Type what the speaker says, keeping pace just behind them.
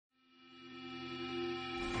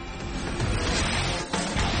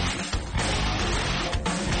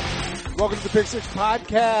Welcome to the Pick Six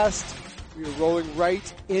Podcast. We are rolling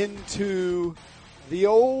right into the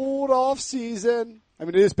old off season. I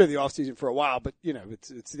mean, it has been the off season for a while, but you know,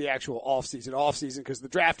 it's the actual off season because the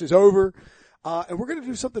draft is over. And we're going to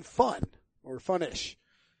do something fun or fun-ish.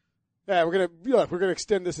 Yeah, we're going to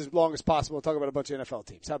extend this as long as possible and talk about a bunch of NFL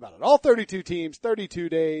teams. How about it? All 32 teams, 32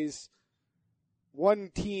 days,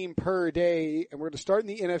 one team per day, and we're going to start in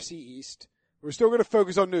the NFC East. We're still going to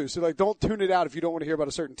focus on news. So, don't tune it out if you don't want to hear about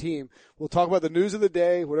a certain team. We'll talk about the news of the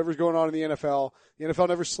day, whatever's going on in the NFL. The NFL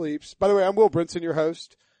never sleeps. By the way, I'm Will Brinson, your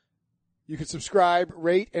host. You can subscribe,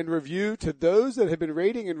 rate, and review to those that have been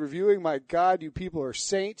rating and reviewing. My God, you people are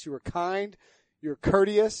saints. You are kind. You're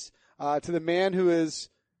courteous. To the man who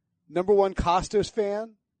is number one Costos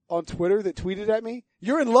fan on Twitter that tweeted at me,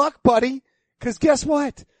 you're in luck, buddy, because guess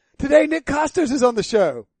what? Today, Nick Costos is on the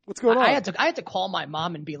show. What's going on? I had to call my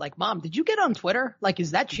mom and be like, Mom, did you get on Twitter? Like,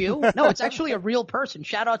 is that you? No, it's actually a real person.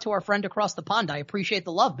 Shout out to our friend across the pond. I appreciate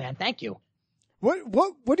the love, man. Thank you.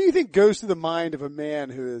 What do you think goes through the mind of a man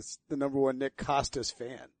who is the number one Nick Costos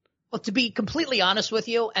fan? Well, to be completely honest with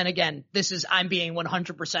you, and again, I'm being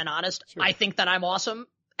 100% honest. Sure. I think that I'm awesome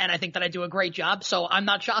and I think that I do a great job. So I'm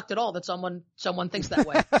not shocked at all that someone thinks that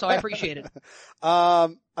way. So I appreciate it.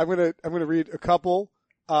 I'm going to read a couple,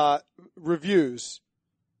 reviews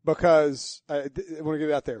because I want to get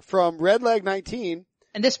it out there from Redleg19.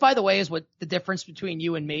 And this, by the way, is what the difference between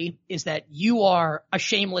you and me is that you are a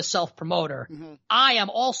shameless self-promoter. Mm-hmm. I am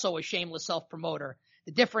also a shameless self-promoter.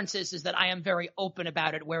 The difference is that I am very open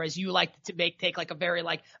about it, whereas you like to take like a very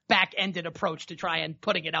back-ended approach to try and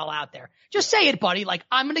putting it all out there. Just say it, buddy.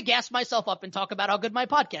 I'm going to gas myself up and talk about how good my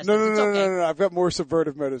podcast is. No. I've got more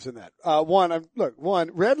subversive motives than that. One,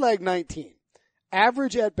 Redleg19,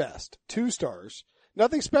 average at best, 2 stars.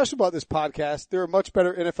 Nothing special about this podcast. There are much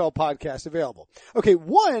better NFL podcasts available. Okay,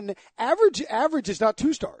 average is not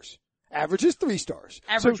 2 stars. Average is 3 stars.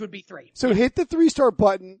 Average would be 3. So hit the 3-star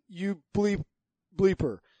button, you bleeper.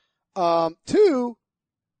 2,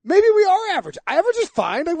 maybe we are average. Average is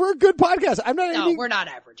fine. We're a good podcast. We're not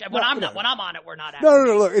average. When I'm on it, we're not average.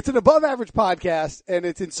 No. Look, it's an above average podcast and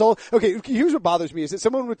it's Okay, here's what bothers me is that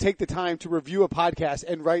someone would take the time to review a podcast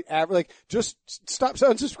and write average, just stop,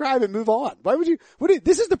 unsubscribe and move on. Why would you,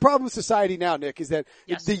 this is the problem with society now, Nick, is that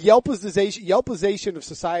yes. The Yelpization of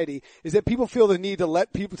society is that people feel the need to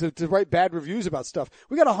let people to write bad reviews about stuff.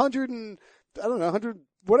 We got 100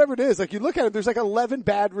 whatever it is, you look at it, there's 11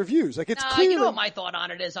 bad reviews. It's clear. You know what my thought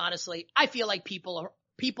on it is, honestly? I feel like people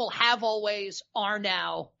have always, are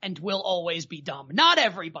now, and will always be dumb. Not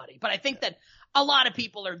everybody, but I think that a lot of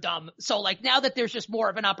people are dumb. So now that there's just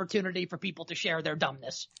more of an opportunity for people to share their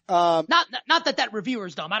dumbness. Not that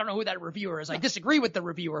reviewer's dumb. I don't know who that reviewer is. I disagree with the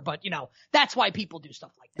reviewer, but that's why people do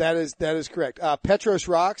stuff like that. That is correct. Petros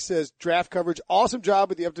Rock says draft coverage. Awesome job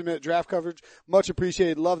with the up-to-minute draft coverage. Much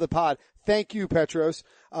appreciated. Love the pod. Thank you, Petros.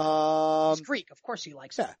 Streak. Of course he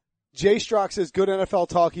likes it. Yeah. Jay Strock says good NFL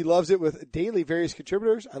talk. He loves it with daily various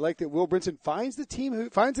contributors. I like that Will Brinson finds the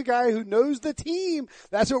guy who knows the team.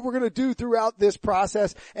 That's what we're going to do throughout this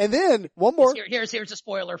process. And then one more. Here's a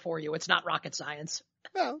spoiler for you. It's not rocket science.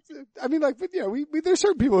 No, I mean, there's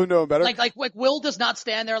certain people who know him better. Like Will does not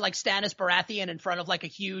stand there like Stannis Baratheon in front of a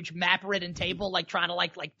huge map-ridden table, trying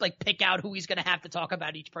to pick out who he's going to have to talk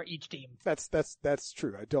about each team. That's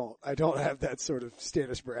true. I don't have that sort of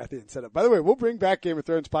Stannis Baratheon setup. By the way, we'll bring back Game of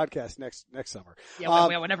Thrones podcast next summer.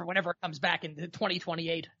 Yeah, whenever it comes back in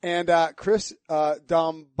 2028. And Chris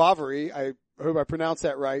Dombavary, I hope I pronounced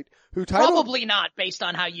that right. Who titled probably not based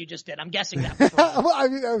on how you just did. I'm guessing that was wrong. Well, I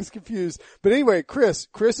was confused. But anyway, Chris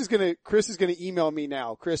is gonna email me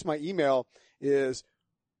now. Chris, my email is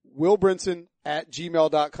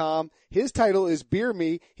willbrinson@gmail.com. His title is Beer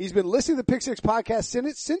Me. He's been listening to the Pick Six podcast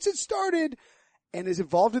since it started and is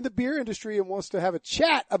involved in the beer industry and wants to have a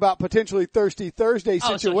chat about potentially Thirsty Thursday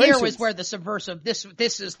situations. So here was where the subversive, this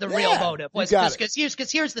is the real motive.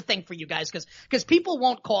 Because here's the thing for you guys, because people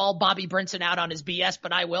won't call Bobby Brinson out on his BS,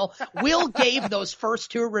 but I will. Will gave those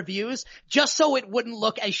first 2 reviews just so it wouldn't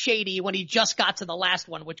look as shady when he just got to the last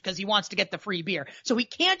one, because he wants to get the free beer. So he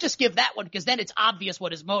can't just give that one because then it's obvious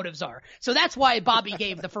what his motives are. So that's why Bobby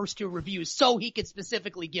gave the first 2 reviews, so he could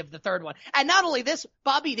specifically give the third one. And not only this,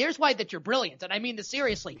 Bobby, there's why that you're brilliant. And I mean this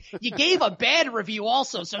seriously. You gave a bad review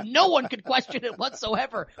also, so no one could question it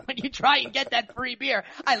whatsoever when you try and get that free beer.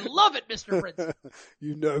 I love it, Mr. Brinson.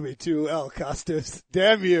 You know me too well, Costos.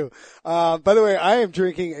 Damn you. By the way, I am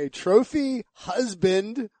drinking a Trophy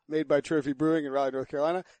Husband made by Trophy Brewing in Raleigh, North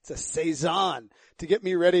Carolina. It's a Saison to get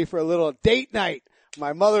me ready for a little date night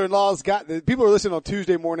My mother-in-law's got the people are listening on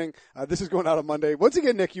Tuesday morning. This is going out on Monday. Once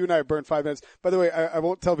again, Nick, you and I have burned 5 minutes. By the way, I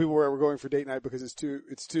won't tell people where we're going for date night because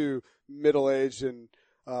it's too middle-aged and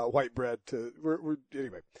white bread to. We're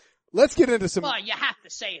anyway. Let's get into some. Well, you have to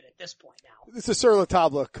say it at this point now. It's a Sur La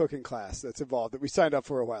Table cooking class that's involved that we signed up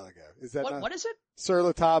for a while ago. Is that what is it? Sur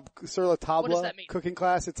La Table What does that mean? Cooking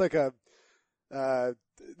class. It's like a.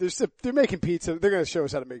 They're making pizza. They're going to show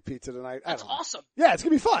us how to make pizza tonight. That's awesome. Yeah, it's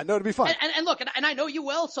going to be fun. No, it'll be fun. And look, and I know you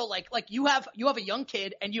will. So like you have a young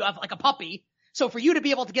kid and you have like a puppy. So for you to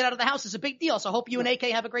be able to get out of the house is a big deal. So I hope you and AK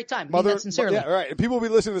have a great time. I mean that sincerely. Yeah, right. And people will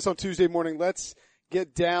be listening to this on Tuesday morning. Let's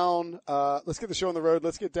get down. Let's get the show on the road.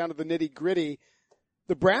 Let's get down to the nitty gritty.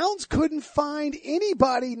 The Browns couldn't find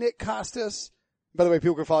anybody, Nick Costas. By the way,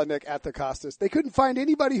 people can follow Nick at the Costas. They couldn't find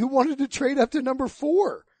anybody who wanted to trade up to number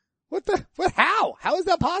 4. How? How is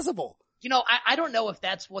that possible? You know, I don't know if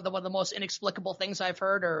that's one of the most inexplicable things I've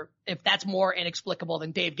heard, or if that's more inexplicable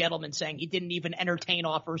than Dave Gettleman saying he didn't even entertain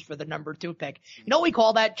offers for the number 2 pick. You know, we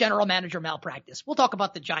call that general manager malpractice. We'll talk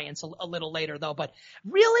about the Giants a little later, though. But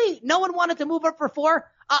really, no one wanted to move up for 4?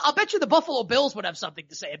 I'll bet you the Buffalo Bills would have something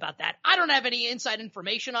to say about that. I don't have any inside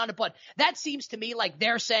information on it, but that seems to me like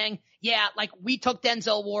they're saying, yeah, like we took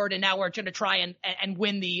Denzel Ward and now we're going to try and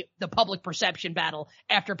win the public perception battle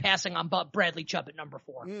after passing on Bradley Chubb at number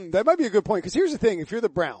 4. That might be a good point, because here's the thing. If you're the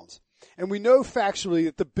Browns, and we know factually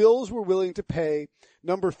that the Bills were willing to pay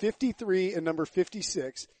number 53 and number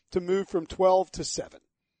 56 to move from 12 to 7.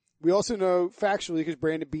 We also know factually, because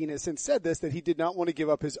Brandon Beane has since said this, that he did not want to give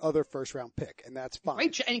up his other first-round pick, and that's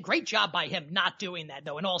fine. Great job by him not doing that,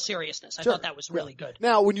 though. In all seriousness, I thought that was really good.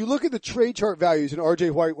 Now, when you look at the trade chart values, and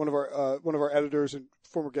R.J. White, one of our editors and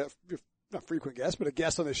former guest, not frequent guest, but a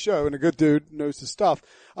guest on this show, and a good dude, knows his stuff,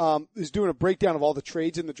 is doing a breakdown of all the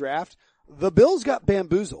trades in the draft. The Bills got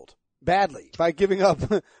bamboozled badly by giving up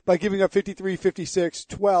 53, 56,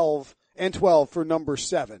 12, and 12 for number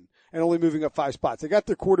 7. And only moving up 5 spots. They got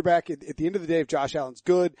their quarterback. At the end of the day, if Josh Allen's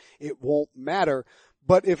good, it won't matter.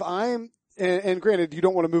 But if I'm, and granted, you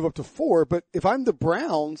don't want to move up to 4, but if I'm the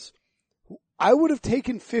Browns, I would have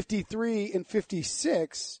taken 53 and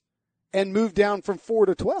 56 and moved down from 4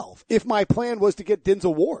 to 12 if my plan was to get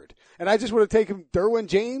Denzel Ward. And I just would have taken Derwin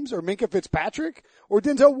James or Minkah Fitzpatrick or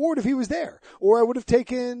Denzel Ward if he was there. Or I would have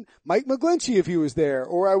taken Mike McGlinchey if he was there.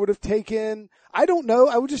 Or I would have taken, I don't know,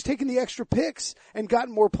 I would have just taken the extra picks and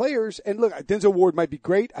gotten more players. And look, Denzel Ward might be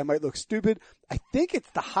great. I might look stupid. I think it's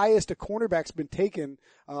the highest a cornerback's been taken.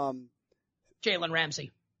 Jalen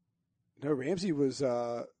Ramsey. No, Ramsey was,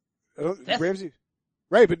 Ramsey.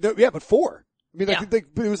 Right, but no, yeah, but 4. I mean,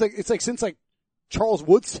 but it was like, it's like since like Charles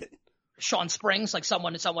Woodson. Sean Springs, like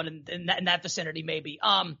someone in that vicinity, maybe.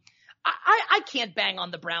 I can't bang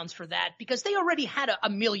on the Browns for that because they already had a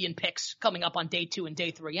million picks coming up on day 2 and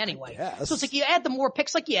day 3 anyway. So it's like you add the more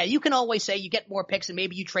picks, like, yeah, you can always say you get more picks and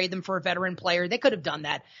maybe you trade them for a veteran player. They could have done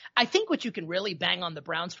that. I think what you can really bang on the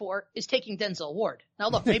Browns for is taking Denzel Ward. Now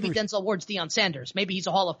look, maybe Denzel Ward's Deion Sanders. Maybe he's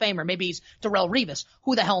a Hall of Famer. Maybe he's Darrelle Revis.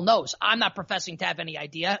 Who the hell knows? I'm not professing to have any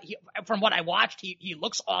idea. From what I watched, he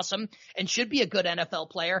looks awesome and should be a good NFL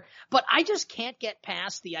player, but I just can't get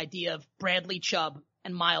past the idea of Bradley Chubb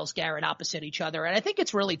and Myles Garrett opposite each other. And I think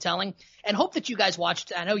it's really telling, and hope that you guys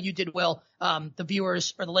watched. I know you did, Will. The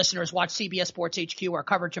viewers or the listeners watched CBS Sports HQ, our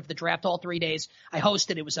coverage of the draft all 3 days. I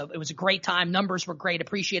hosted. It was a great time. Numbers were great.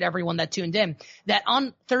 Appreciate everyone that tuned in. That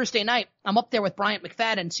on Thursday night, I'm up there with Bryant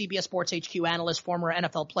McFadden, CBS Sports HQ analyst, former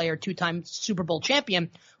NFL player, 2-time Super Bowl champion,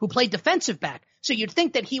 who played defensive back. So you'd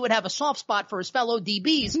think that he would have a soft spot for his fellow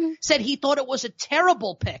DBs, said he thought it was a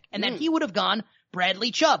terrible pick and that he would have gone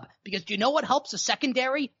Bradley Chubb, because do you know what helps a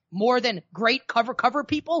secondary more than great cover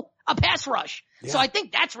people? A pass rush. Yeah. So I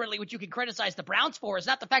think that's really what you can criticize the Browns for, is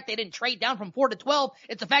not the fact they didn't trade down from 4 to 12.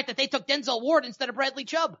 It's the fact that they took Denzel Ward instead of Bradley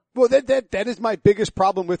Chubb. Well, that is my biggest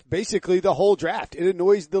problem with basically the whole draft. It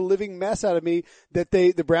annoys the living mess out of me that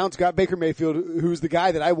the Browns got Baker Mayfield, who's the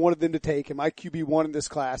guy that I wanted them to take, and my QB1 in this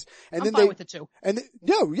class. And I'm fine with it too.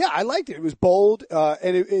 I liked it. It was bold,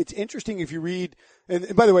 and it's interesting if you read.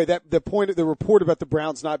 And by the way, the report about the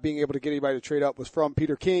Browns not being able to get anybody to trade up was from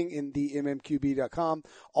Peter King in the mmqb.com.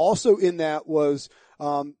 Also in that was,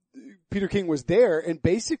 Peter King was there, and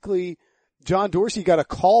basically John Dorsey got a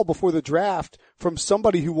call before the draft from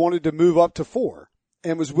somebody who wanted to move up to 4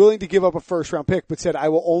 and was willing to give up a first round pick, but said, I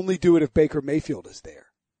will only do it if Baker Mayfield is there.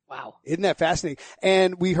 Wow. Isn't that fascinating?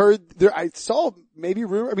 And we heard I saw maybe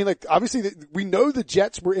rumor. I mean, like, obviously we know the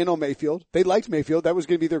Jets were in on Mayfield. They liked Mayfield. That was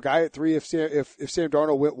going to be their guy at 3 if Sam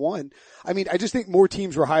Darnold went 1. I mean, I just think more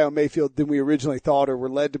teams were high on Mayfield than we originally thought or were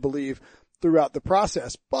led to believe throughout the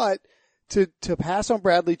process. But to pass on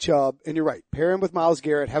Bradley Chubb, and you're right, pair him with Myles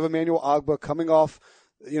Garrett, have Emmanuel Ogbah coming off,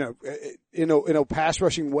 in a pass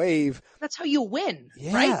rushing wave. That's how you win,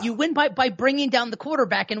 right? You win by bringing down the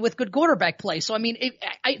quarterback and with good quarterback play. So, I mean,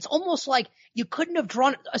 it's almost like you couldn't have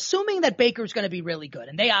drawn, assuming that Baker's going to be really good,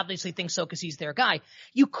 and they obviously think so because he's their guy,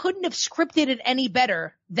 you couldn't have scripted it any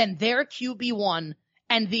better than their QB1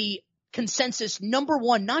 and the consensus number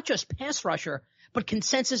one, not just pass rusher, but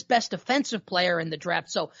consensus best defensive player in the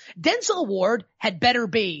draft. So Denzel Ward had better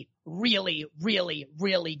be really, really,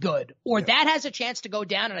 really good, or that has a chance to go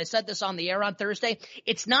down. And I said this on the air on Thursday.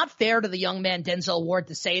 It's not fair to the young man Denzel Ward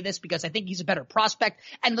to say this because I think he's a better prospect,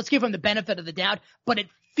 and let's give him the benefit of the doubt, but it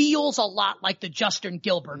feels a lot like the Justin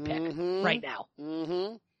Gilbert pick right now.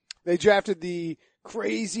 Mm-hmm. They drafted the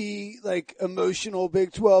crazy, emotional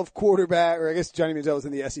Big 12 quarterback, or I guess Johnny Manziel was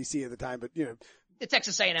in the SEC at the time, but the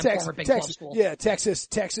Texas A&M former Big 12 school. Yeah,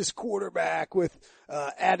 Texas quarterback with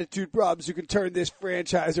attitude problems who can turn this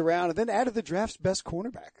franchise around, and then added the draft's best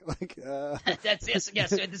cornerback. That's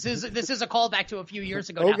yes. This is a callback to a few years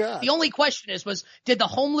ago. Oh, now. God. The only question was did the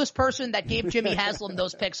homeless person that gave Jimmy Haslam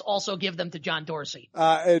those picks also give them to John Dorsey?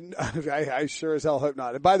 And I sure as hell hope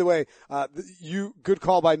not. And by the way, good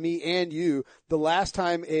call by me and you. The last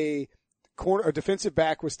time a defensive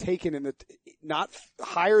back was taken in not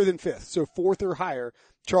higher than fifth, so fourth or higher.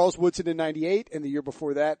 Charles Woodson in 98, and the year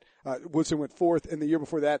before that, Woodson went fourth, and the year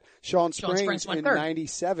before that, Sean Springs in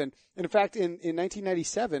 97. And in fact, in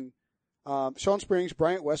 1997, Sean Springs,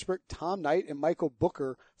 Bryant Westbrook, Tom Knight, and Michael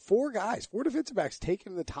Booker, four defensive backs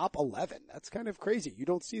taken in the top 11. That's kind of crazy. You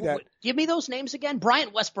don't see that. Wait, give me those names again.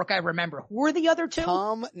 Bryant Westbrook, I remember. Who were the other two?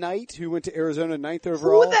 Tom Knight, who went to Arizona 9th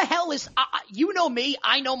overall. Who the hell is, you know me.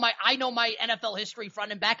 I know my NFL history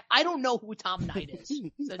front and back. I don't know who Tom Knight is.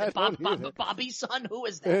 So Bobby's son? Who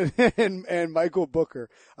is that? and Michael Booker.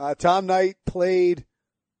 Tom Knight played,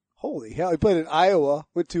 holy hell, he played in Iowa,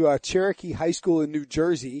 went to Cherokee High School in New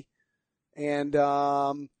Jersey, and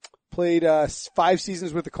played 5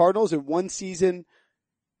 seasons with the Cardinals and 1 season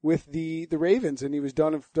with the Ravens, and he was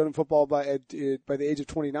done in football by the age of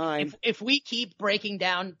 29. If we keep breaking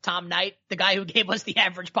down Tom Knight, the guy who gave us the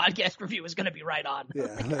average podcast review is going to be right on. Yeah,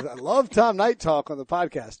 I love Tom Knight talk on the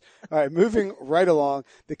podcast. All right, moving right along.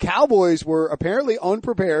 The Cowboys were apparently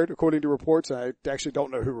unprepared, according to reports. I actually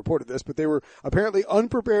don't know who reported this, but they were apparently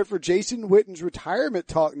unprepared for Jason Witten's retirement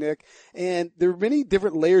talk, Nick. And there are many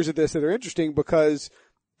different layers of this that are interesting because,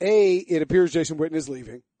 it appears Jason Witten is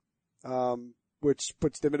leaving. Which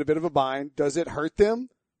puts them in a bit of a bind. Does it hurt them?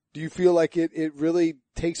 Do you feel like it really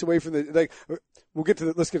takes away from let's get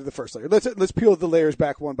to the first layer. Let's peel the layers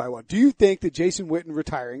back one by one. Do you think that Jason Witten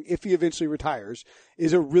retiring, if he eventually retires,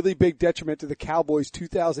 is a really big detriment to the Cowboys'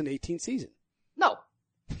 2018 season? No.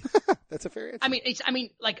 That's a fair answer. I mean,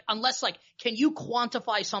 unless can you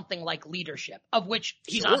quantify something like leadership, of which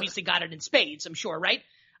he's obviously got it in spades, I'm sure, right?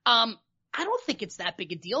 I don't think it's that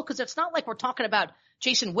big a deal because it's not like we're talking about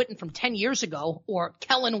Jason Witten from 10 years ago or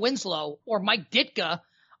Kellen Winslow or Mike Ditka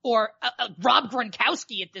or Rob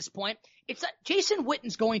Gronkowski at this point. It's that Jason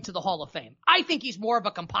Witten's going to the Hall of Fame. I think he's more of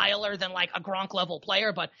a compiler than a Gronk level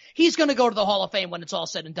player, but he's going to go to the Hall of Fame when it's all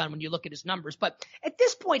said and done when you look at his numbers. But at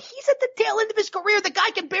this point, he's at the tail end of his career. The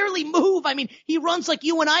guy can barely move. I mean, he runs like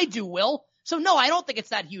you and I do, Will. So no, I don't think it's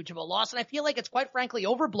that huge of a loss. And I feel like it's quite frankly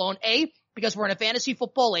overblown. A, because we're in a fantasy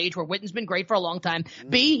football age where Witten's been great for a long time.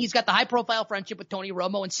 B, he's got the high profile friendship with Tony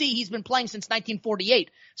Romo. And C, he's been playing since 1948.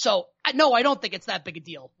 So no, I don't think it's that big a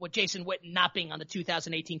deal with Jason Witten not being on the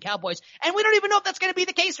 2018 Cowboys. And we don't even know if that's going to be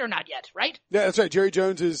the case or not yet, right? Yeah, that's right. Jerry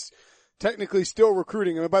Jones is technically still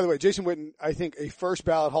recruiting him. And by the way, Jason Witten, I think a first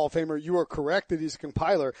ballot Hall of Famer. You are correct that he's a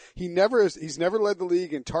compiler. He's never led the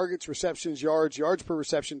league in targets, receptions, yards per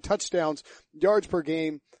reception, touchdowns, yards per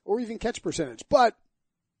game, or even catch percentage. But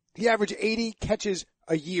he averaged 80 catches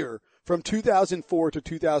a year from 2004 to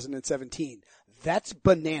 2017. That's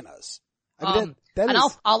bananas.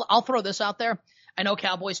 I'll throw this out there. I know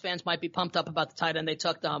Cowboys fans might be pumped up about the tight end they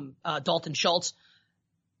took, Dalton Schultz.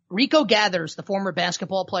 Rico Gathers, the former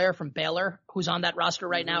basketball player from Baylor, who's on that roster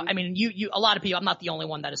right now. I mean, a lot of people, I'm not the only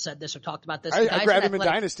one that has said this or talked about this. I grabbed him in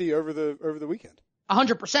Dynasty over the weekend.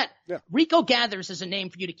 100%. Yeah. Rico Gathers is a name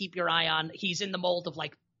for you to keep your eye on. He's in the mold of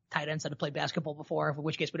tight ends that have played basketball before, in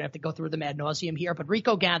which case we don't have to go through them ad nauseum here. But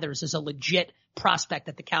Rico Gathers is a legit prospect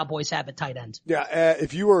that the Cowboys have at tight end. Yeah.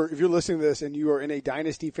 If you're listening to this and you are in a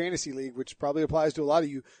Dynasty fantasy league, which probably applies to a lot of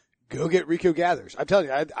you, go get Rico Gathers. I'm telling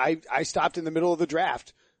you, I stopped in the middle of the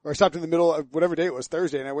draft. Or I stopped in the middle of whatever day it was,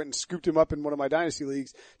 Thursday, and I went and scooped him up in one of my dynasty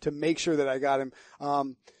leagues to make sure that I got him.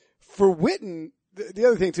 For Witten, the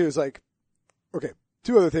other thing too is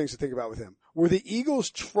two other things to think about with him. Were the Eagles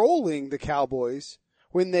trolling the Cowboys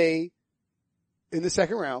when they in the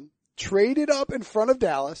second round, traded up in front of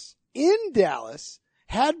Dallas, in Dallas,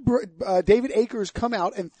 had David Akers come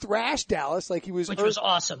out and thrash Dallas like he was... Which was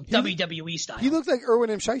awesome. WWE style. He looked like Erwin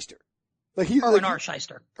M. Shyster. Erwin R.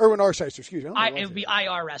 Shyster. Erwin R. Shyster, excuse me. It would be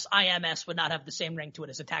IRS. IMS would not have the same ring to it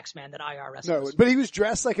as a tax man that IRS No, was. but he was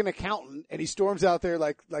dressed like an accountant, and he storms out there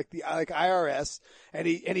like IRS, and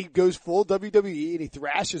he goes full WWE, and he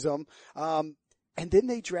thrashes them. And then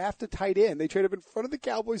they draft a tight end. They trade up in front of the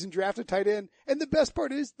Cowboys and draft a tight end. And the best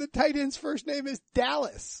part is the tight end's first name is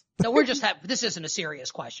Dallas. No, this isn't a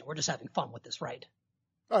serious question. We're just having fun with this, right?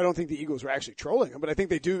 I don't think the Eagles were actually trolling him, but I think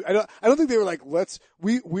they do. I don't think they were like,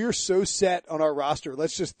 we're so set on our roster.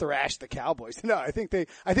 Let's just thrash the Cowboys. No, I think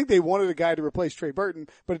they wanted a guy to replace Trey Burton,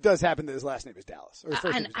 but it does happen that his last name is Dallas.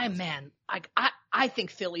 I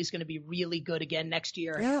think Philly's going to be really good again next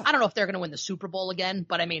year. Yeah. I don't know if they're going to win the Super Bowl again,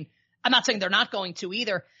 but I mean, I'm not saying they're not going to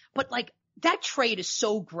either, but like that trade is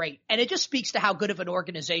so great. And it just speaks to how good of an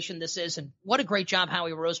organization this is. And what a great job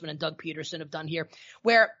Howie Roseman and Doug Peterson have done here,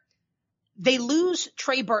 where they lose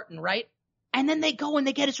Trey Burton, right? And then they go and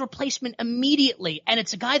they get his replacement immediately. And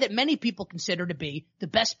it's a guy that many people consider to be the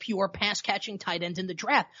best pure pass catching tight end in the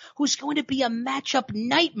draft, who's going to be a matchup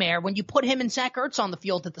nightmare when you put him and Zach Ertz on the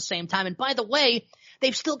field at the same time. And by the way,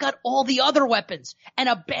 they've still got all the other weapons and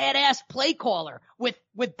a badass play caller with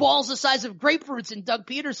balls the size of grapefruits in Doug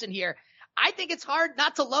Peterson here. I think it's hard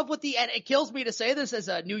not to love and it kills me to say this as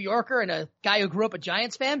a New Yorker and a guy who grew up a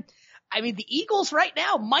Giants fan. I mean, the Eagles right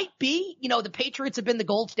now might be, the Patriots have been the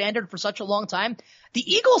gold standard for such a long time. The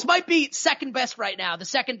Eagles might be second best right now, the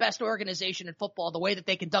second best organization in football, the way that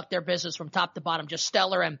they conduct their business from top to bottom, just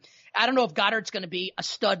stellar. And I don't know if Goddard's going to be a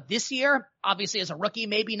stud this year. Obviously, as a rookie,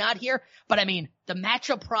 maybe not here. But I mean, the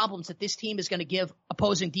matchup problems that this team is going to give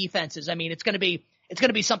opposing defenses, I mean, it's going to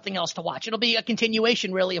be something else to watch. It'll be a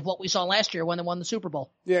continuation, really, of what we saw last year when they won the Super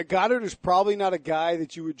Bowl. Yeah, Goddard is probably not a guy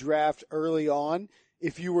that you would draft early on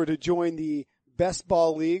if you were to join the Best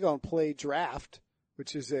Ball League on Play Draft,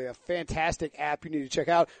 which is a fantastic app you need to check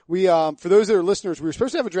out. We, for those that are listeners, we were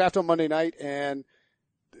supposed to have a draft on Monday night, and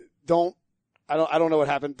I don't know what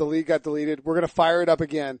happened. The league got deleted. We're going to fire it up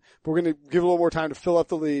again, but we're going to give a little more time to fill up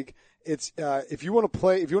the league. It's, if you want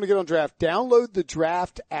to get on draft, download the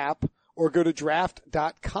draft app or go to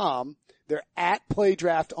draft.com. They're at Play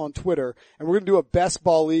Draft on Twitter, and we're going to do a Best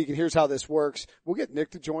Ball League, and here's how this works. We'll get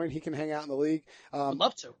Nick to join. He can hang out in the league. I'd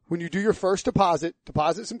love to. When you do your first deposit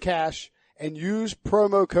some cash, and use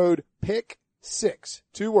promo code PICK6,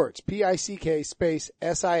 2 words, PICK space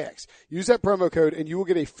SIX. Use that promo code, and you will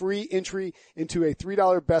get a free entry into a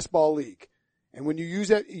 $3 Best Ball League. And when you use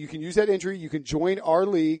that, you can use that entry, you can join our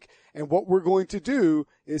league, and what we're going to do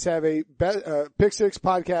is have a Pick Six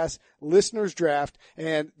podcast listeners draft.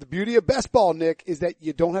 And the beauty of Best Ball, Nick, is that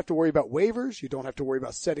you don't have to worry about waivers, you don't have to worry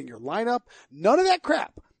about setting your lineup, none of that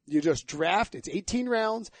crap. You just draft, it's 18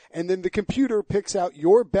 rounds, and then the computer picks out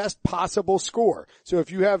your best possible score. So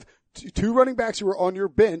if you have two running backs who are on your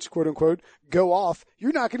bench, quote unquote, go off,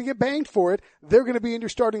 you're not going to get banged for it. They're going to be in your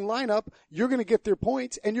starting lineup. You're going to get their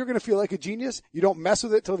points, and you're going to feel like a genius. You don't mess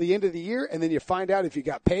with it till the end of the year, and then you find out if you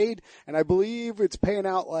got paid. And I believe it's paying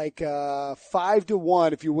out like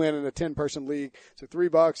 5-1 if you win in a 10-person league. So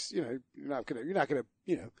 $3, you're not going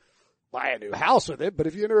to buy a new house with it. But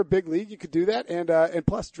if you enter a big league, you could do that. And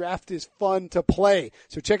plus, draft is fun to play.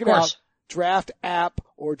 So check it out, Draft app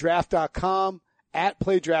or draft.com. At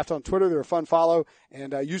Play Draft on Twitter. They're a fun follow.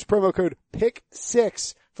 And use promo code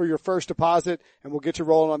PICK6 for your first deposit, and we'll get you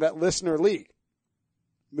rolling on that listener league.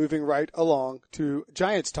 Moving right along to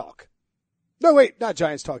Giants talk. No, wait, not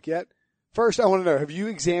Giants talk yet. First, I want to know, have you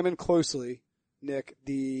examined closely, Nick,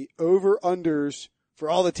 the over-unders for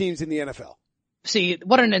all the teams in the NFL? See,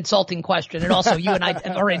 what an insulting question. And also, you and I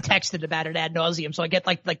have already texted about it ad nauseum. So I get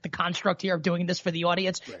like the construct here of doing this for the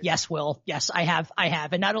audience. Right. Yes, Will. Yes, I have.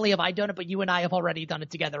 And not only have I done it, but you and I have already done it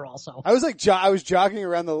together also. I was jogging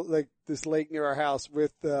around this lake near our house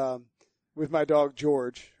with my dog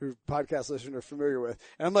George, who podcast listeners are familiar with.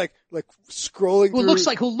 And I'm like scrolling through. Who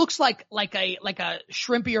looks like a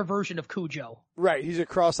shrimpier version of Cujo. Right. He's a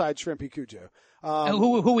cross-eyed shrimpy Cujo.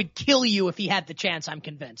 Who would kill you if he had the chance, I'm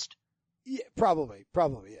convinced. Yeah, probably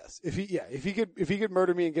yes. If he could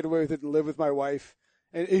murder me and get away with it and live with my wife,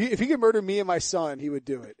 and if he could murder me and my son, he would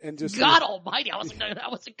do it. And just God Almighty, I wasn't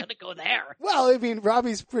gonna go there. Well, I mean,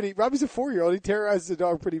 Robbie's a 4-year-old. He terrorizes the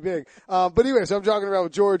dog pretty big. But anyway, so I'm jogging around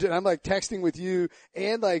with George, and I'm like texting with you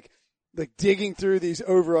and like digging through these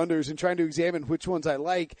over-unders and trying to examine which ones I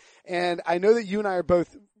like. And I know that you and I are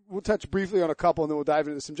both. We'll touch briefly on a couple, and then we'll dive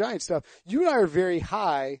into some Giant stuff. You and I are very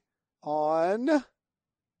high on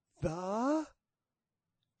the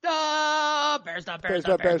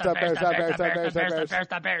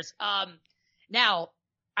Bears. Now,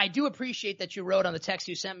 I do appreciate that you wrote on the text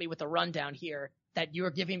you sent me with the rundown here that you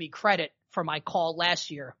were giving me credit for my call last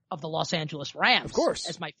year of the Los Angeles Rams. Of course.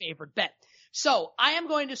 As my favorite bet. So I am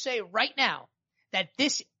going to say right now that I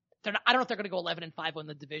don't know if they're going to go 11-5 on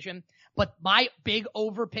the division, but my big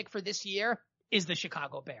over pick for this year is the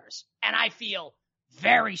Chicago Bears. And I feel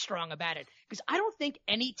very strong about it because I don't think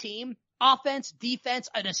any team, offense, defense,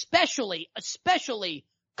 and especially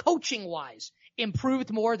coaching wise,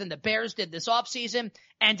 improved more than the Bears did this offseason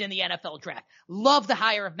and in the NFL draft. Love the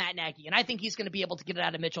hire of Matt Nagy, and I think he's going to be able to get it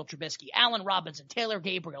out of Mitchell Trubisky, Allen Robinson, Taylor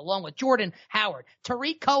Gabriel, along with Jordan Howard,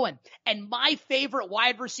 Tariq Cohen, and my favorite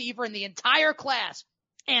wide receiver in the entire class,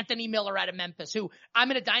 Anthony Miller out of Memphis, who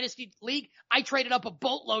I'm in a dynasty league. I traded up a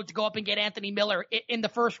boatload to go up and get Anthony Miller in the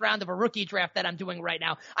first round of a rookie draft that I'm doing right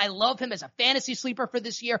now. I love him as a fantasy sleeper for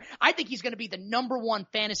this year. I think he's going to be the number one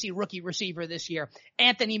fantasy rookie receiver this year,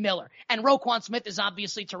 Anthony Miller. And Roquan Smith is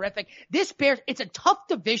obviously terrific. This Bears, it's a tough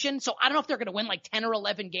division, so I don't know if they're going to win like 10 or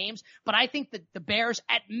 11 games, but I think that the Bears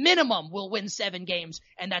at minimum will win 7 games,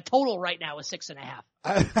 and that total right now is 6.5.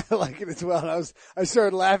 I like it as well. And I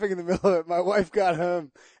started laughing in the middle of it. My wife got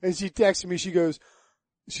home and she texted me.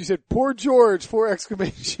 She said, "Poor George," 4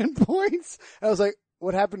 exclamation points. And I was like,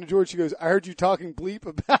 "What happened to George?" She goes, "I heard you talking bleep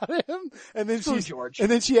about him." And then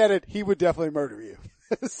she added, "He would definitely murder you."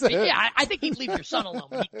 So, yeah, I think he'd leave your son alone.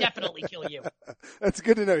 He'd definitely kill you. That's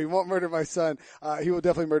good to know. He won't murder my son. He will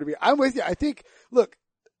definitely murder me. I'm with you. I think, look,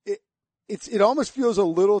 it almost feels a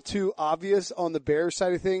little too obvious on the Bears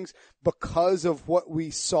side of things because of what we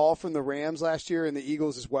saw from the Rams last year and the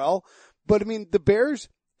Eagles as well. But I mean, the Bears,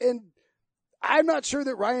 and I'm not sure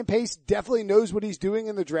that Ryan Pace definitely knows what he's doing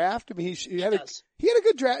in the draft. I mean, he had a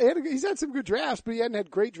good draft. He's had some good drafts, but he hadn't had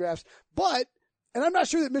great drafts. And I'm not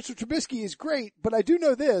sure that Mitchell Trubisky is great, but I do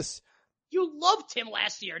know this. You loved him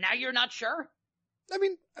last year. Now you're not sure?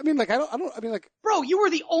 Bro, you were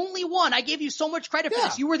the only one. I gave you so much credit for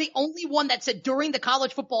this. You were the only one that said during the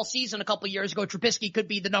college football season a couple of years ago, Trubisky could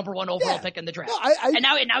be the number 1 overall pick in the draft.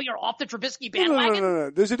 No, and now you're off the Trubisky bandwagon? No.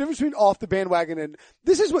 There's a difference between off the bandwagon and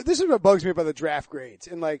this is what bugs me about the draft grades.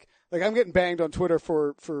 And like I'm getting banged on Twitter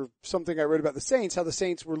for something I wrote about the Saints, how the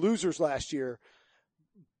Saints were losers last year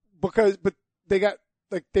but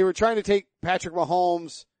they were trying to take Patrick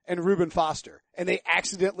Mahomes and Reuben Foster and they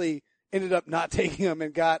accidentally ended up not taking him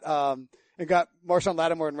and got Marshawn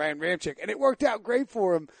Lattimore and Ryan Ramczyk, and it worked out great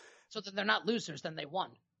for him. So that they're not losers, then they won.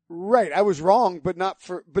 Right. I was wrong, but not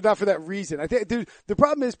for that reason. I think the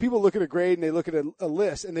problem is people look at a grade and they look at a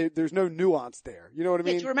list and there's no nuance there. You know what I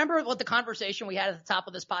mean? Do you remember what the conversation we had at the top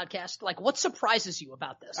of this podcast? Like, what surprises you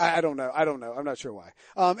about this? I don't know. I'm not sure why.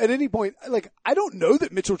 At any point, I don't know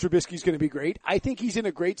that Mitchell Trubisky is going to be great. I think he's in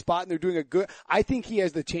a great spot and they're doing I think he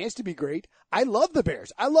has the chance to be great. I love the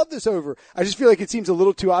Bears. I love this over. I just feel like it seems a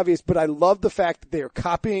little too obvious, but I love the fact that they are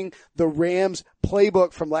copying the Rams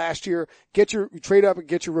playbook from last year. Trade up and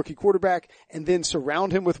get your rookie quarterback and then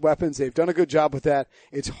surround him with weapons. They've done a good job with that.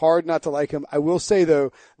 It's hard not to like him. I will say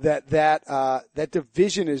though that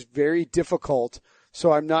division is very difficult.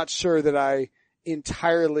 So I'm not sure that I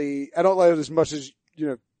don't like it as much as,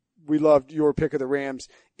 we loved your pick of the Rams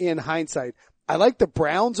in hindsight. I like the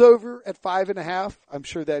Browns over at 5.5. I'm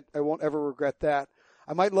sure that I won't ever regret that.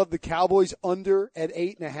 I might love the Cowboys under at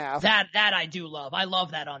 8.5. That I do love. I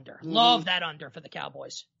love that under. Mm-hmm. Love that under for the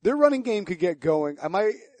Cowboys. Their running game could get going. I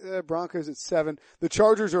might, Broncos at 7. The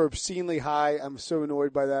Chargers are obscenely high. I'm so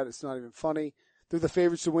annoyed by that. It's not even funny. They're the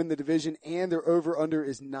favorites to win the division and their over under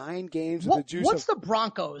is 9 games with the juice. What's the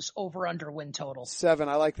Broncos over under win total? 7.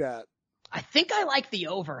 I like that. I think I like the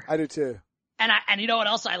over. I do too. And you know what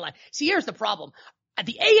else I like? See, here's the problem.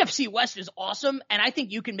 The AFC West is awesome, and I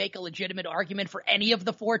think you can make a legitimate argument for any of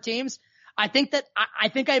the 4 teams. I think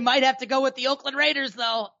I might have to go with the Oakland Raiders,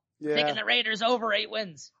 though. Yeah. Taking the Raiders over 8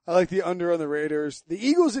 wins. I like the under on the Raiders. The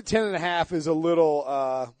Eagles at 10.5 is a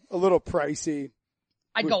little pricey.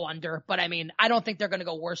 I'd go under, but I mean, I don't think they're going to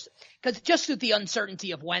go worse because just with the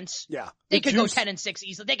uncertainty of Wentz, they could go 10-6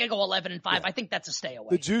 easily. They could go 11-5. Yeah. I think that's a stay away.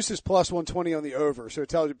 The juice is plus 120 on the over, so it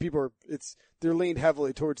tells you they're leaned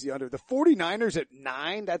heavily towards the under. The 49ers at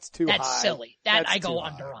 9, that's too high. That's silly. I go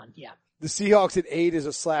under on, yeah. The Seahawks at 8 is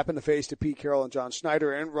a slap in the face to Pete Carroll and John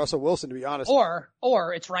Schneider and Russell Wilson, to be honest.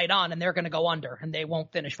 Or it's right on and they're going to go under and they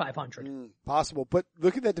won't finish 500. Possible, but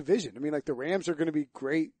look at that division. I mean, the Rams are going to be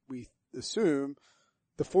great, we assume.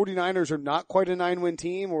 The 49ers are not quite a 9-win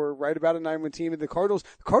team or right about a 9-win team. And the Cardinals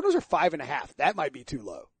are 5.5. That might be too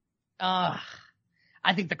low. I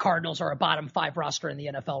think the Cardinals are a bottom 5 roster in the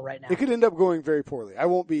NFL right now. It could end up going very poorly. I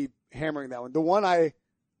won't be hammering that one. The one I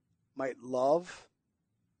might love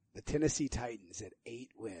the Tennessee Titans at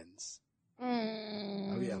 8 wins.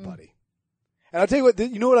 Mm. Oh, yeah, buddy. And I'll tell you what,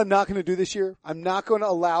 you know what I'm not going to do this year? I'm not going to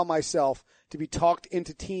allow myself to be talked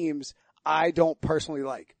into teams I don't personally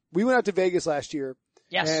like. We went out to Vegas last year.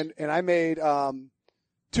 Yes. And I made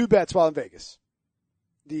 2 bets while in Vegas.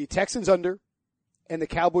 The Texans under and the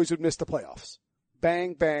Cowboys would miss the playoffs.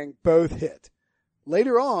 Bang, bang, both hit.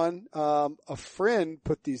 Later on, a friend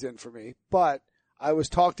put these in for me, but I was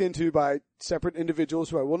talked into by separate individuals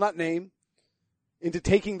who I will not name into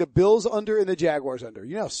taking the Bills under and the Jaguars under.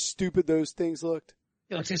 You know how stupid those things looked?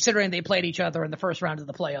 Considering they played each other in the first round of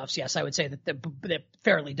the playoffs, yes, I would say that they're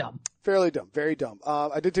fairly dumb. Fairly dumb, very dumb.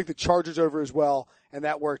 I did take the Chargers over as well, and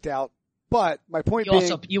that worked out. But my point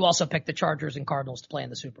you also picked the Chargers and Cardinals to play in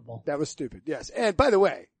the Super Bowl. That was stupid, yes. And by the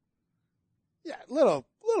way, yeah, little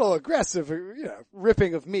aggressive,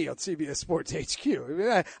 ripping of me on CBS Sports HQ. I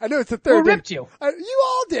mean, I know it's the third Who day. ripped you? You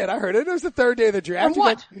all did. I heard it. It was the third day of the draft. On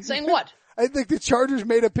what? Saying what? I think the Chargers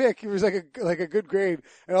made a pick. It was like a good grade.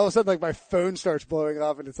 And all of a sudden, like, my phone starts blowing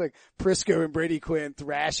up and it's like Prisco and Brady Quinn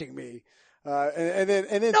thrashing me. And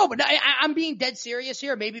then. No, but I'm being dead serious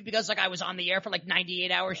here. Maybe because like I was on the air for like 98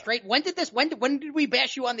 hours straight. When did we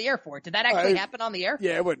bash you on the air for it? Did that actually happen on the air?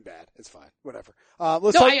 Yeah, it wasn't bad. It's fine. Whatever.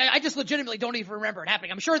 I just legitimately don't even remember it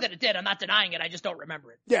happening. I'm sure that it did. I'm not denying it. I just don't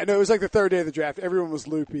remember it. Yeah, no, it was like the third day of the draft. Everyone was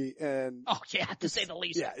loopy and. Oh yeah, to say the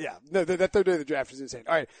least. Yeah. No, that third day of the draft was insane.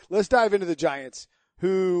 All right, let's dive into the Giants,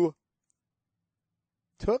 who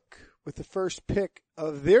took with the first pick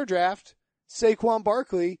of their draft, Saquon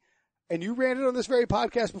Barkley. And you ran it on this very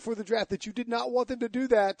podcast before the draft that you did not want them to do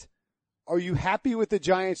that. Are you happy with the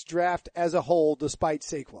Giants draft as a whole despite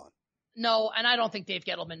Saquon? No, and I don't think Dave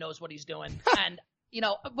Gettleman knows what he's doing. And,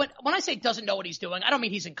 when I say doesn't know what he's doing, I don't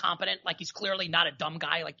mean he's incompetent. Like he's clearly not a dumb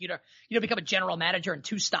guy. Like you don't become a general manager in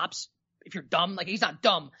 2 stops if you're dumb. Like he's not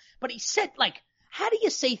dumb. But he said, like, how do you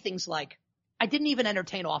say things like, I didn't even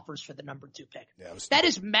entertain offers for the number 2 pick? Yeah, that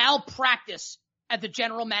is malpractice at the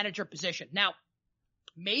general manager position. Now,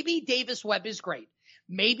 maybe Davis Webb is great.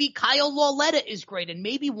 Maybe Kyle Lauletta is great, and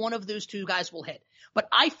maybe one of those 2 guys will hit. But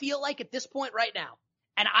I feel like at this point right now,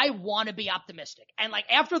 and I want to be optimistic. And like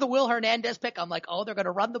after the Will Hernandez pick, I'm like, oh, they're going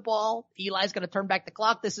to run the ball. Eli's going to turn back the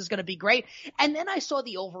clock. This is going to be great. And then I saw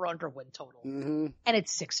the over-under win total, and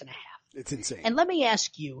it's 6.5. It's insane. And let me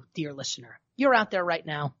ask you, dear listener, you're out there right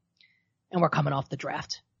now, and we're coming off the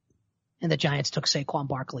draft, and the Giants took Saquon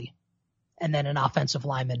Barkley, and then an offensive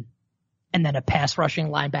lineman, and then a pass rushing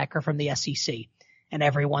linebacker from the SEC. And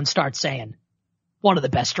everyone starts saying, one of the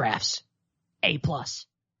best drafts. A+.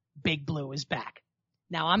 Big Blue is back.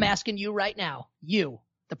 Now I'm asking you right now, you,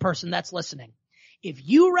 the person that's listening, if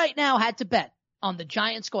you right now had to bet on the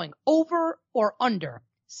Giants going over or under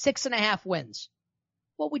 6.5 wins,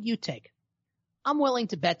 what would you take? I'm willing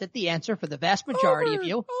to bet that the answer for the vast majority of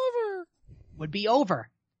you would be over.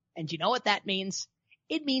 And you know what that means?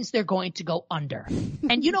 It means they're going to go under.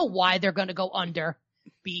 And you know why they're going to go under?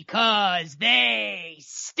 Because they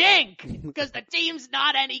stink. Because the team's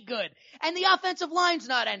not any good. And the offensive line's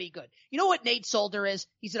not any good. You know what Nate Solder is?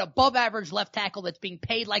 He's an above average left tackle that's being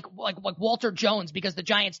paid like Walter Jones because the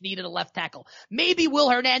Giants needed a left tackle. Maybe Will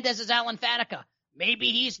Hernandez is Alan Faneca.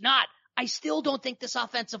 Maybe he's not. I still don't think this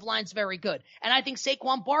offensive line's very good. And I think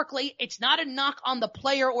Saquon Barkley, it's not a knock on the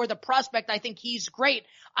player or the prospect. I think he's great.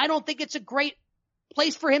 I don't think it's a great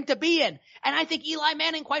place for him to be in. And I think Eli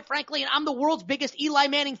Manning, quite frankly, and I'm the world's biggest Eli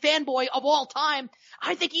Manning fanboy of all time,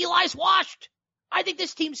 I think Eli's washed. I think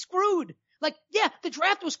this team's screwed. Like, yeah, the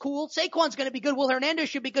draft was cool. Saquon's going to be good. Will Hernandez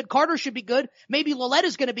should be good. Carter should be good. Maybe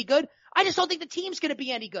Lauletta's going to be good. I just don't think the team's going to be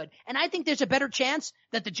any good. And I think there's a better chance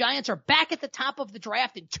that the Giants are back at the top of the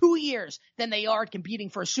draft in 2 years than they are competing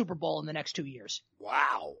for a Super Bowl in the next 2 years.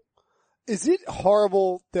 Wow. Is it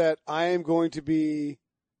horrible that I am going to be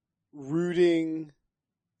rooting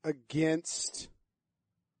against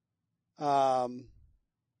Saquon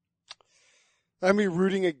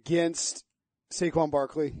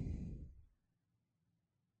Barkley?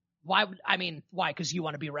 Why? Because you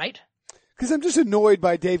want to be right? Because I'm just annoyed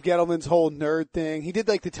by Dave Gettleman's whole nerd thing. He did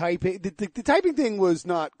like the typing. The typing thing was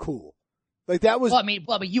not cool. Like that was. Well,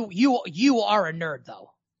 but you are a nerd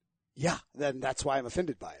though. Yeah, then that's why I'm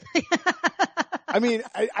offended by it. I mean,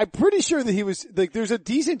 I'm pretty sure that he was like. There's a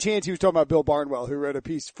decent chance he was talking about Bill Barnwell, who wrote a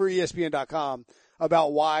piece for ESPN.com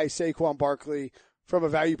about why Saquon Barkley, from a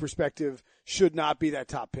value perspective, should not be that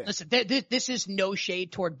top pick. Listen, this is no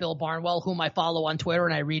shade toward Bill Barnwell, whom I follow on Twitter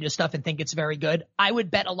and I read his stuff and think it's very good. I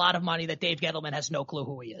would bet a lot of money that Dave Gettleman has no clue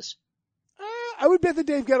who he is. I would bet that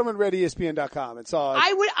Dave Gettleman read ESPN.com and saw it.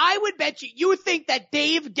 I would bet you think that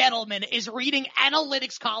Dave Gettleman is reading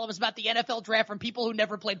analytics columns about the NFL draft from people who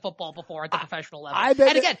never played football before at the professional level.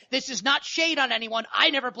 And again, this is not shade on anyone. I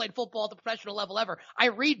never played football at the professional level ever. I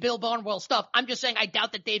read Bill Barnwell stuff. I'm just saying I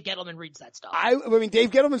doubt that Dave Gettleman reads that stuff. I mean,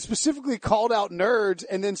 Dave Gettleman specifically called out nerds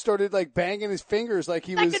and then started like banging his fingers like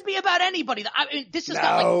he was. That could be about anybody. I mean, this is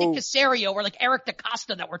not like Nick Caserio or like Eric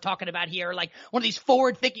DaCosta that we're talking about here, like one of these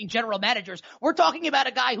forward-thinking general managers. We're talking about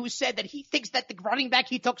a guy who said that he thinks that the running back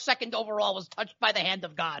he took second overall was touched by the hand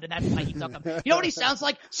of God, and that's why he took him. You know what he sounds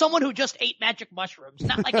like? Someone who just ate magic mushrooms,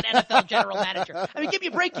 not like an NFL general manager. I mean, give me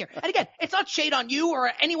a break here. And again, it's not shade on you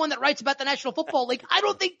or anyone that writes about the National Football League. I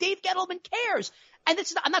don't think Dave Gettleman cares. And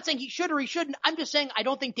I'm not saying he should or he shouldn't. I'm just saying I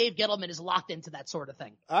don't think Dave Gettleman is locked into that sort of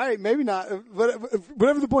thing. All right, maybe not. But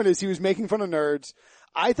whatever the point is, he was making fun of nerds.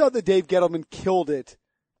 I thought that Dave Gettleman killed it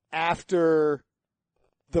after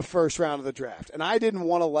the first round of the draft. And I didn't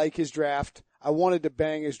want to like his draft. I wanted to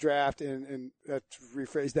bang his draft and to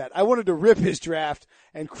rephrase that. I wanted to rip his draft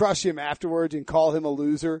and crush him afterwards and call him a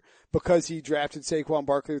loser because he drafted Saquon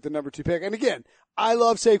Barkley with the number 2 pick. And again, I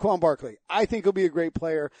love Saquon Barkley. I think he'll be a great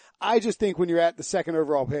player. I just think when you're at the 2nd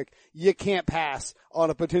overall pick, you can't pass on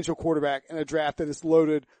a potential quarterback in a draft that is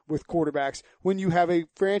loaded with quarterbacks when you have a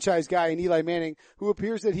franchise guy in Eli Manning who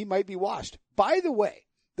appears that he might be washed. By the way,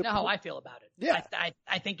 you know how I feel about it. Yeah.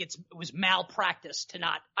 I think it was malpractice to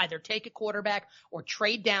not either take a quarterback or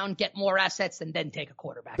trade down, get more assets, and then take a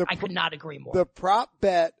quarterback. I could not agree more. The prop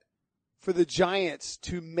bet for the Giants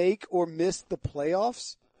to make or miss the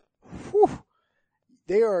playoffs, whew,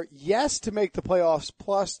 they are yes to make the playoffs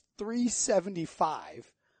plus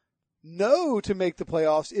 375. No to make the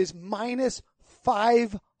playoffs is minus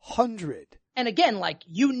 500. And again, like,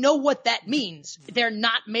 you know what that means. They're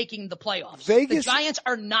not making the playoffs. The Giants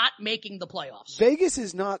are not making the playoffs. Vegas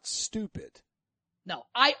is not stupid. No,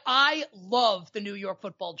 I love the New York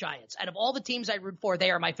Football Giants. Out of all the teams I root for,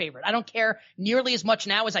 they are my favorite. I don't care nearly as much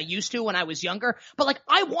now as I used to when I was younger. But like,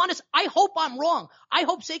 I hope I'm wrong. I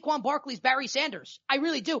hope Saquon Barkley's Barry Sanders. I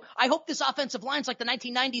really do. I hope this offensive line's like the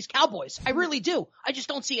 1990s Cowboys. I really do. I just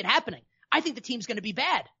don't see it happening. I think the team's going to be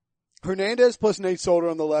bad. Hernandez plus Nate Solder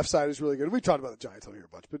on the left side is really good. We talked about the Giants on here a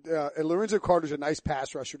bunch, but and Lorenzo Carter's a nice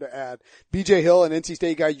pass rusher to add. B.J. Hill, an NC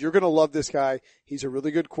State guy, you're going to love this guy. He's a really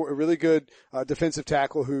good defensive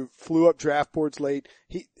tackle who flew up draft boards late.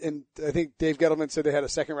 And I think Dave Gettleman said they had a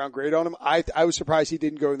 2nd round grade on him. I was surprised he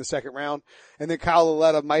didn't go in the 2nd round. And then Kyle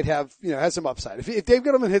Lauletta might have, has some upside. If Dave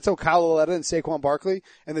Gettleman hits on Kyle Lauletta and Saquon Barkley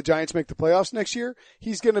and the Giants make the playoffs next year,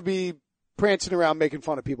 he's going to be prancing around making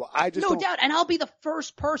fun of people. No doubt. And I'll be the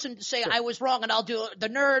first person to say I was wrong, and I'll do the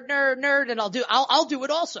nerd, and I'll do it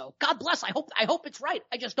also. God bless. I hope it's right.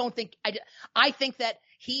 I just don't think, I think that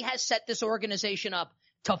he has set this organization up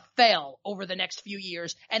to fail over the next few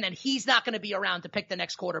years, and then he's not going to be around to pick the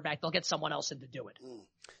next quarterback. They'll get someone else in to do it.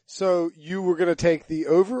 So you were going to take the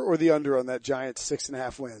over or the under on that Giants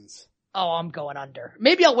 6.5 wins? Oh, I'm going under.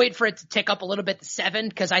 Maybe I'll wait for it to tick up a little bit to 7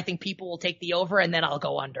 because I think people will take the over and then I'll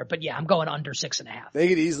go under. But yeah, I'm going under 6.5. They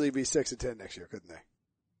could easily be 6-10 next year, couldn't they?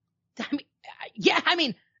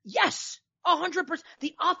 Yes. 100%.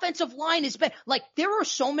 The offensive line is bad. Like, there are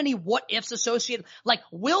so many what ifs associated. Like,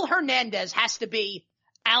 Will Hernandez has to be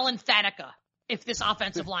Alan Faneca if this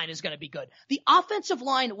offensive line is going to be good. The offensive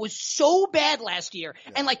line was so bad last year.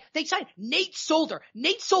 Yeah. And like, they signed Nate Solder.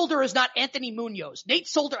 Nate Solder is not Anthony Munoz. Nate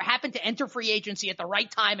Solder happened to enter free agency at the right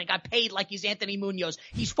time and got paid like he's Anthony Munoz.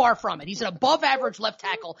 He's far from it. He's an above average left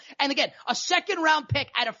tackle. And again, a 2nd round pick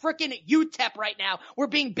at a frickin' UTEP right now. We're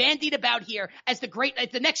being bandied about here as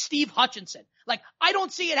the next Steve Hutchinson. Like, I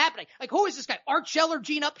don't see it happening. Like, who is this guy? Art Shell or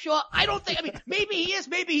Gene Upshaw? Maybe he is,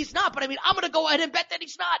 maybe he's not, but I'm going to go ahead and bet that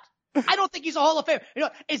he's not. I don't think he's a Hall of Famer.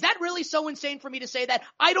 Is that really so insane for me to say that?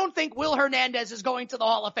 I don't think Will Hernandez is going to the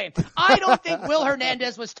Hall of Fame. I don't think Will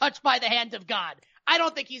Hernandez was touched by the hand of God. I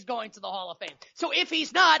don't think he's going to the Hall of Fame. So if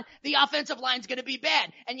he's not, the offensive line's going to be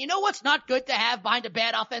bad. And you know what's not good to have behind a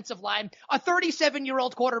bad offensive line? A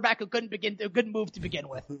 37-year-old quarterback who couldn't move to begin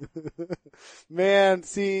with. Man,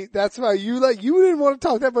 see, that's why you didn't want to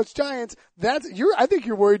talk that much Giants. I think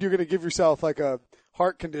you're worried you're going to give yourself like a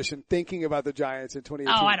heart condition thinking about the Giants in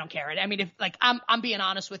 2018. Oh, I don't care. I mean, if like I'm being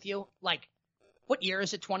honest with you, like what year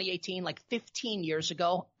is it? 2018? Like 15 years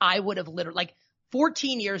ago, I would have literally, like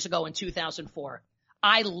 14 years ago in 2004,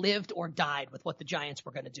 I lived or died with what the Giants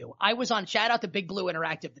were going to do. I was on, shout out to Big Blue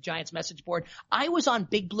Interactive, the Giants message board. I was on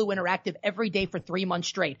Big Blue Interactive every day for 3 months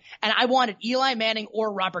straight. And I wanted Eli Manning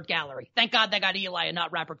or Robert Gallery. Thank God they got Eli and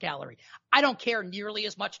not Robert Gallery. I don't care nearly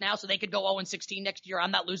as much now, so they could go 0-16 next year. I'm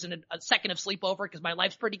not losing a second of sleep over it because my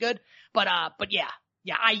life's pretty good. But yeah.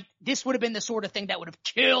 Yeah, this would have been the sort of thing that would have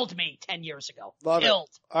killed me 10 years ago. Love Killed.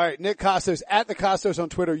 It. All right, Nick Kostos, at the Kostos on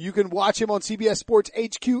Twitter. You can watch him on CBS Sports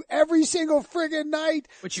HQ every single friggin' night.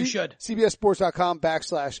 Which you should.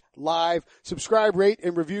 CBSSports.com/live. Subscribe, rate,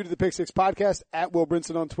 and review to the Pick Six Podcast, at Will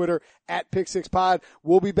Brinson on Twitter, at Pick Six Pod.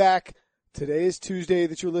 We'll be back. Today is Tuesday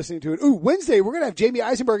that you're listening to it. Ooh, Wednesday, we're going to have Jamie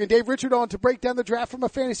Eisenberg and Dave Richard on to break down the draft from a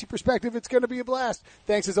fantasy perspective. It's going to be a blast.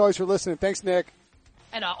 Thanks as always for listening. Thanks, Nick.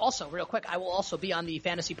 And also, real quick, I will also be on the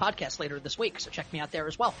fantasy podcast later this week, so check me out there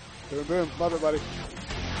as well. Boom, boom. Love it, buddy.